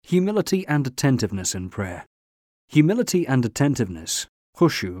Humility and attentiveness in prayer. Humility and attentiveness,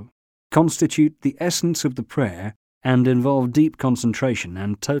 khushu, constitute the essence of the prayer and involve deep concentration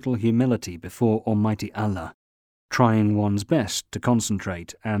and total humility before Almighty Allah, trying one's best to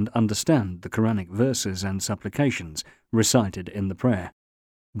concentrate and understand the Quranic verses and supplications recited in the prayer.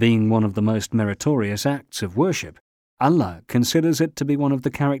 Being one of the most meritorious acts of worship, Allah considers it to be one of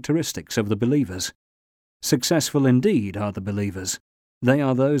the characteristics of the believers. Successful indeed are the believers. They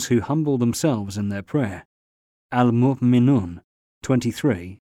are those who humble themselves in their prayer. Al-Mu'minun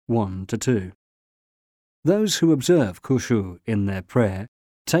 23, 1-2. Those who observe khushu in their prayer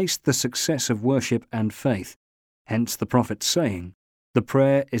taste the success of worship and faith. Hence the Prophet's saying, "The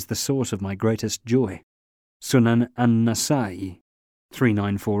prayer is the source of my greatest joy." Sunan an-Nasa'i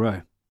 3940.